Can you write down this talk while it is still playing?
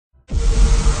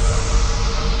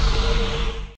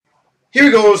Here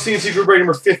we go, CNC Group break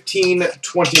number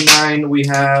 1529. We're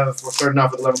starting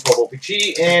off with 11-12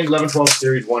 OPG and 11-12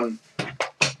 Series 1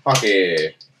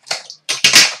 Hockey.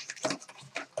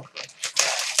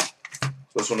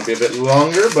 So this one will be a bit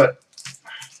longer, but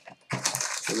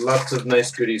lots of nice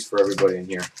goodies for everybody in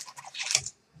here.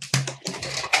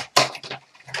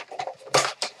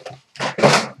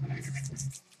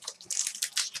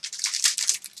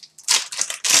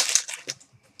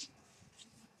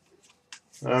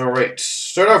 All right,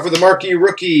 start off with the marquee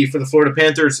rookie for the Florida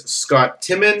Panthers, Scott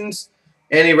Timmins,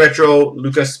 and a retro,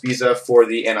 Lucas Spiza for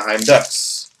the Anaheim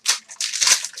Ducks.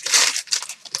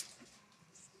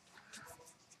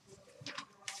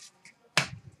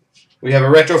 We have a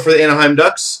retro for the Anaheim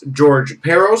Ducks, George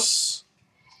Peros,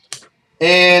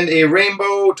 and a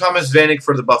rainbow, Thomas Vanek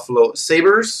for the Buffalo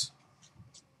Sabres,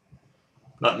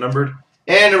 not numbered,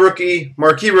 and a rookie,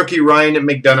 marquee rookie, Ryan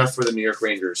McDonough for the New York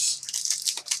Rangers.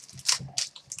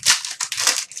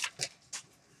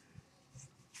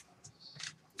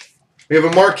 We have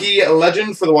a marquee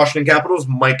legend for the Washington Capitals,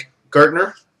 Mike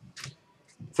Gartner.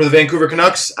 For the Vancouver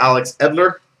Canucks, Alex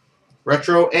Edler,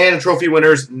 retro. And trophy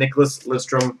winners, Nicholas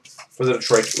Lidstrom for the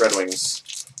Detroit Red Wings.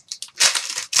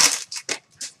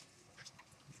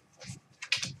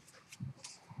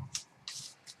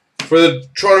 For the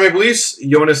Toronto Maple Leafs,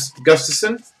 Jonas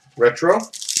Gustafsson, retro.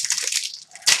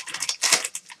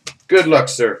 Good luck,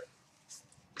 sir.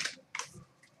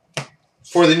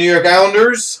 For the New York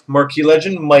Islanders, marquee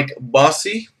legend Mike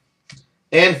Bossy,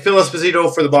 and Phil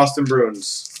Esposito for the Boston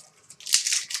Bruins.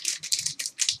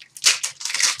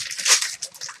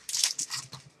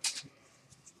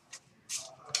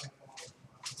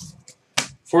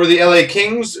 For the LA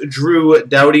Kings, Drew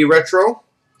Doughty retro,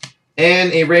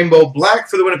 and a rainbow black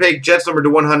for the Winnipeg Jets, number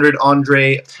 100,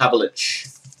 Andre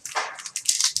Pavlich.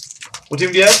 What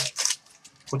team do you have?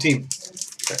 What team?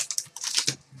 Okay.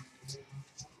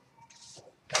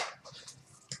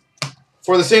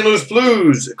 For the St. Louis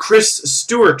Blues, Chris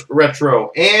Stewart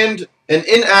retro, and an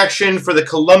in-action for the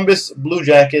Columbus Blue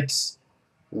Jackets,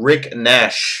 Rick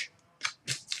Nash.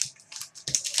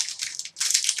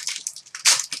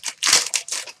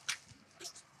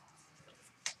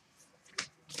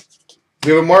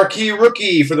 We have a marquee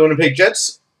rookie for the Winnipeg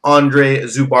Jets, Andre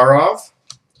Zubarov,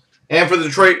 and for the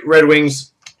Detroit Red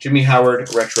Wings, Jimmy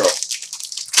Howard retro.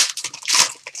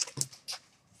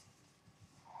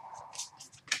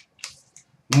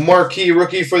 Marquee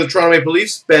rookie for the Toronto Maple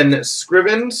Leafs, Ben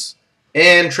Scrivens,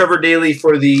 and Trevor Daley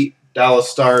for the Dallas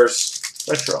Stars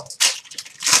retro.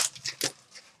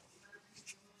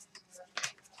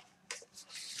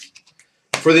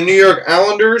 For the New York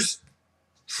Islanders,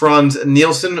 Franz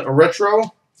Nielsen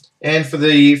retro, and for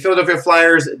the Philadelphia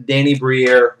Flyers, Danny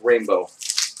Briere rainbow.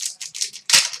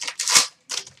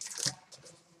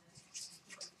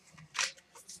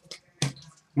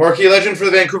 Marquee legend for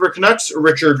the Vancouver Canucks,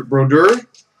 Richard Brodeur.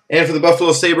 And for the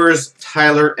Buffalo Sabres,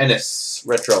 Tyler Ennis,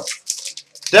 retro.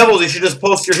 Devils, you should just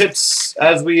post your hits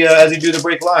as you do the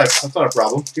break live. That's not a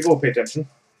problem. People will pay attention.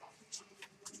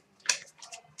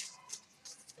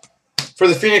 For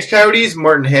the Phoenix Coyotes,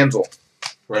 Martin Hanzal,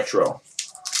 retro.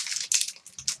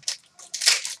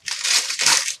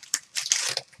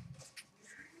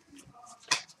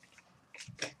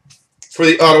 For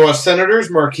the Ottawa Senators,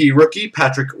 marquee rookie,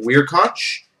 Patrick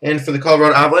Wierkoch. And for the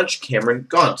Colorado Avalanche, Cameron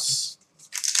Gaunce.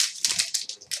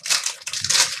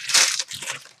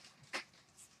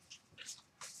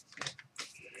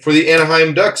 For the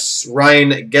Anaheim Ducks,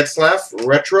 Ryan Getzlaf,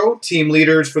 retro, team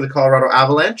leaders for the Colorado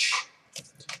Avalanche.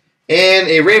 And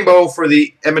a rainbow for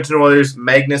the Edmonton Oilers,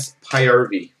 Magnus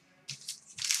Paajarvi.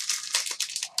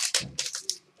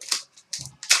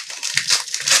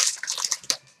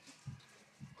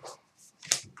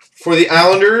 For the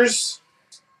Islanders,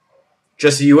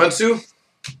 Jesse Uensu,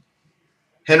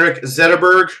 Henrik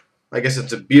Zetterberg, I guess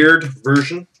it's a beard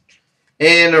version,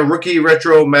 and a rookie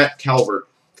retro, Matt Calvert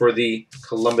for the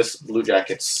Columbus Blue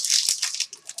Jackets.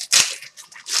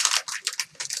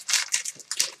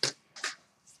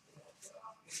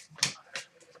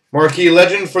 Marquee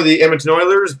legend for the Edmonton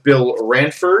Oilers, Bill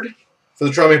Ranford. For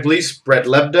the Toronto Maple Leafs, Brett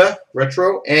Lebda,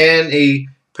 retro. And a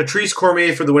Patrice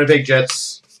Cormier for the Winnipeg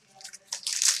Jets.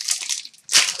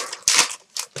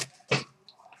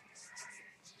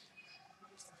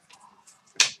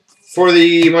 For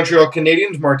the Montreal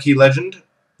Canadiens, marquee legend,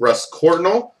 Russ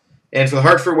Courtnall. And for the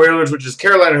Hartford Whalers, which is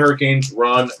Carolina Hurricanes,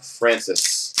 Ron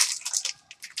Francis.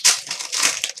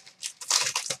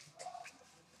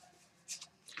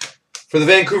 For the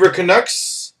Vancouver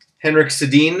Canucks, Henrik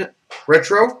Sedin,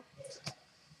 retro.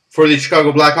 For the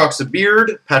Chicago Blackhawks, a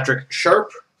beard, Patrick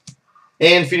Sharp.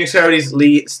 And Phoenix Coyotes,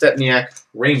 Lee Stepniak,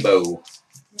 rainbow.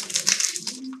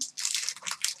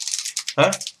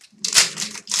 Huh?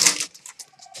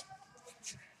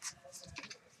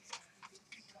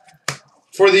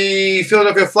 For the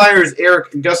Philadelphia Flyers,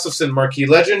 Eric Gustafson, marquee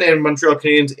legend, and Montreal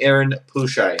Canadiens, Aaron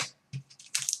Plushai.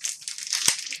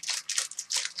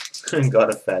 Got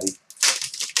a fatty.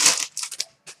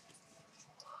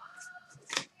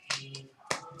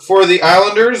 For the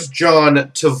Islanders, John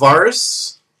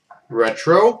Tavares,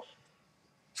 retro.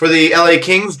 For the LA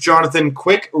Kings, Jonathan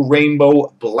Quick,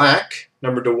 rainbow black,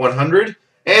 numbered to 100.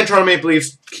 And Toronto Maple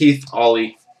Leafs, Keith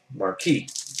Ollie, marquee.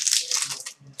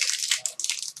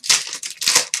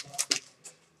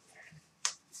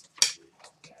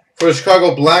 For the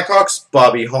Chicago Blackhawks,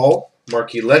 Bobby Hull,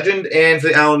 marquee legend. And for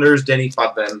the Islanders, Denny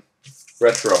Potvin,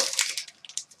 retro.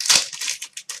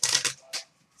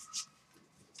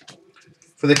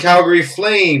 For the Calgary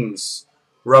Flames,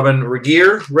 Robin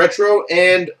Regeer, retro.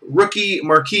 And rookie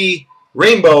marquee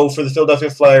rainbow for the Philadelphia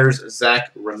Flyers,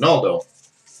 Zach Ronaldo.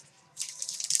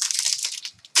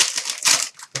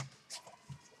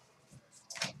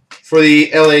 For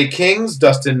the LA Kings,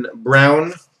 Dustin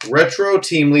Brown, retro.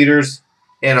 Team leaders,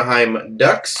 Anaheim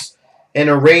Ducks. And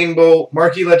a rainbow,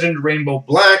 marquee legend, rainbow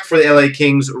black for the LA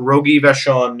Kings, Rogie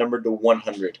Vachon, numbered to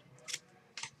 100.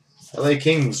 LA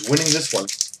Kings winning this one.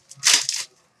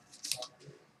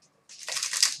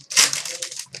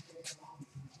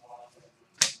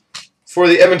 For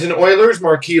the Edmonton Oilers,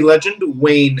 marquee legend,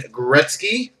 Wayne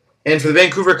Gretzky. And for the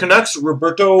Vancouver Canucks,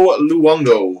 Roberto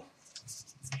Luongo.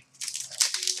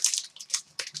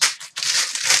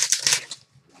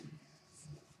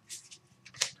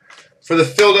 For the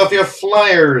Philadelphia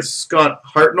Flyers, Scott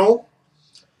Hartnell.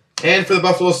 And for the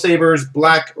Buffalo Sabres,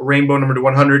 black rainbow number to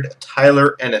 100,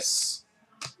 Tyler Ennis.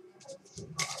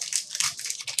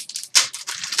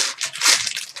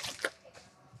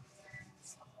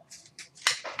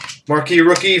 Marquee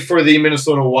rookie for the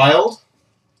Minnesota Wild,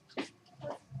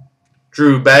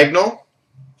 Drew Bagnall.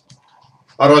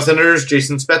 Ottawa Senators,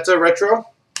 Jason Spezza, retro.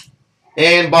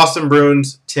 And Boston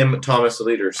Bruins, Tim Thomas,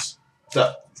 leaders. What's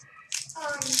up?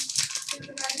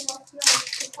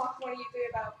 What do you do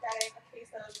about getting a case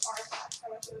of artifacts? How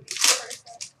much would it be per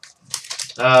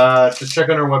person? Just check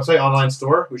on our website, online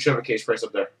store. We should have a case price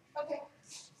up there. Okay.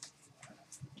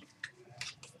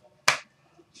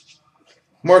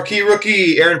 Marquee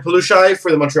rookie, Aaron Plushai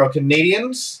for the Montreal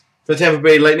Canadiens. For the Tampa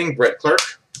Bay Lightning, Brett Clark.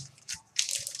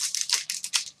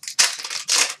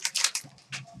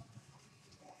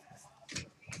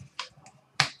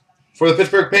 For the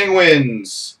Pittsburgh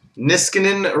Penguins,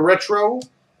 Niskanen retro.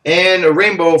 And a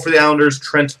rainbow for the Islanders,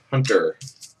 Trent Hunter.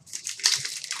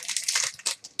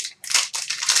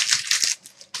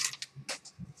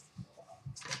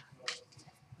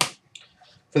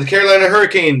 For the Carolina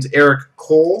Hurricanes, Eric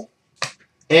Cole.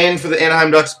 And for the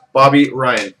Anaheim Ducks, Bobby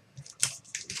Ryan.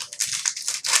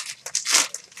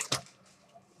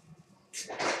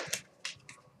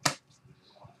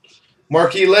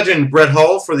 Marquee legend, Brett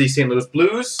Hull for the St. Louis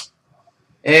Blues.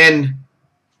 And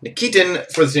Nikitin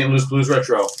for the St. Louis Blues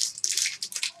retro.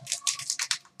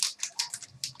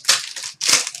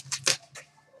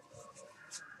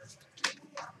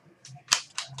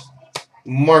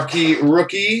 Marquee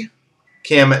rookie,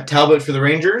 Cam Talbot for the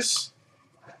Rangers.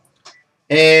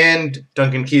 And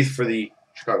Duncan Keith for the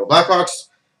Chicago Blackhawks.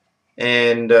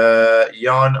 And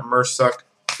Jan Mersak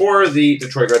for the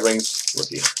Detroit Red Wings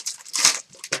rookie.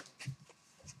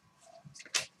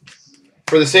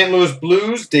 For the St. Louis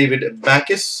Blues, David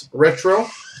Backes, retro.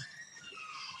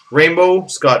 Rainbow,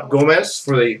 Scott Gomez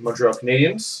for the Montreal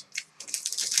Canadiens.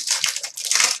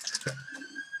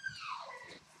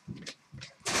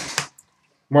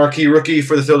 Marquee rookie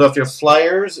for the Philadelphia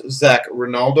Flyers, Zach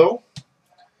Ronaldo.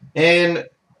 And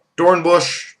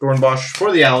Dornbush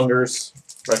for the Islanders,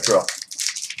 retro.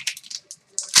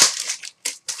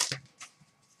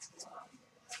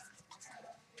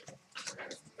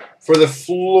 For the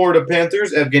Florida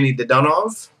Panthers, Evgeny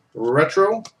Dadonov,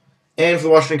 retro. And for the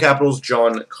Washington Capitals,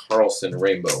 John Carlson,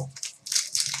 rainbow.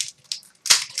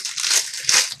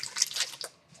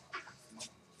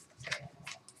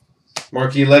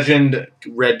 Marquee legend,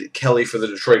 Red Kelly for the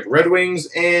Detroit Red Wings.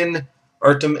 And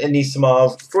Artem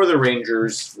Anisimov for the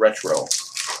Rangers, retro.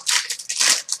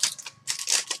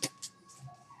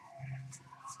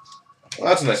 Well,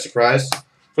 that's a nice surprise.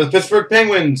 For the Pittsburgh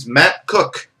Penguins, Matt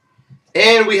Cook.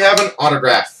 And we have an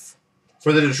autograph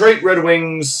for the Detroit Red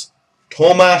Wings,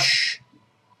 Tomas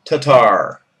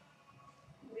Tatar.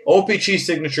 OPC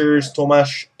signatures,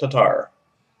 Tomas Tatar.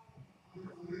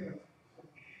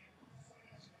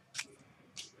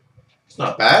 It's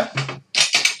not bad.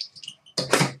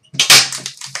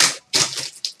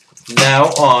 Now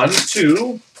on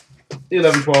to the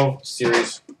 11-12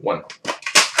 Series 1.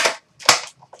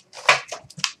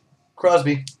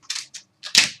 Crosby.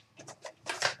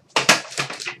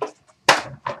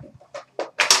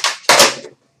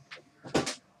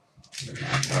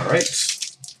 All right.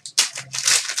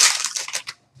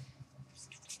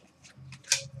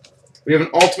 We have an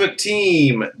Ultimate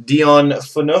Team, Dion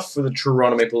Phaneuf for the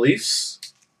Toronto Maple Leafs.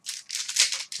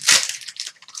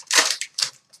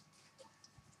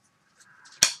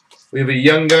 We have a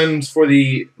Young Guns for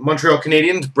the Montreal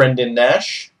Canadiens, Brendan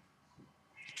Nash.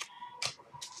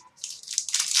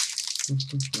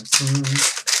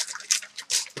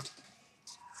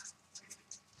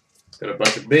 Got a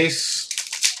bunch of base.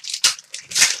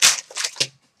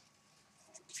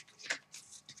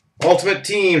 Ultimate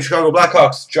Team, Chicago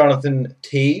Blackhawks, Jonathan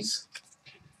Toews.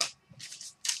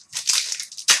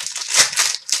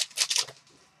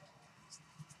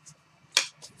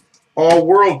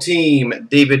 All-World Team,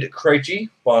 David Krejci,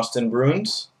 Boston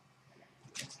Bruins.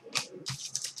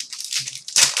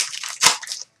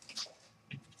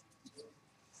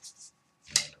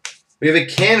 We have a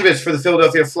canvas for the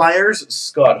Philadelphia Flyers,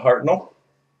 Scott Hartnell.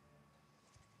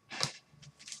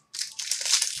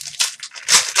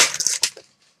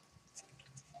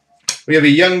 We have a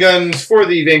Young Guns for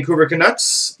the Vancouver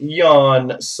Canucks,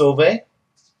 Jan Sauvé.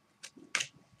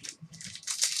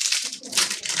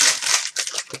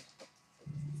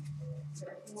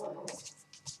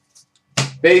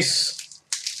 Base.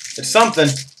 It's something.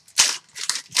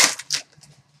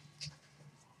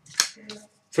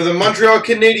 For the Montreal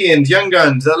Canadiens, Young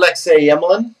Guns, Alexei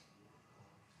Emelin.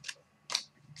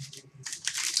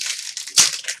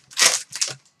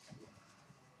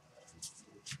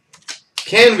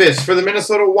 Canvas for the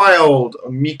Minnesota Wild,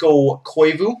 Mikko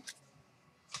Koivu.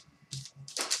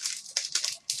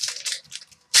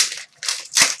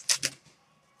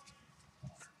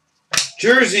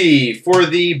 Jersey for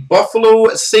the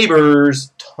Buffalo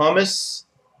Sabres, Thomas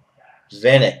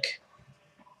Vanek.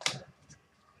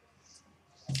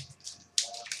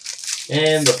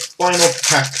 And the final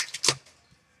pack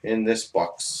in this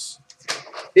box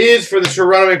is for the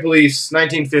Toronto Maple Leafs,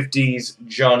 1950s,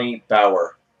 Johnny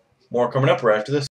Bower. More coming up right after this.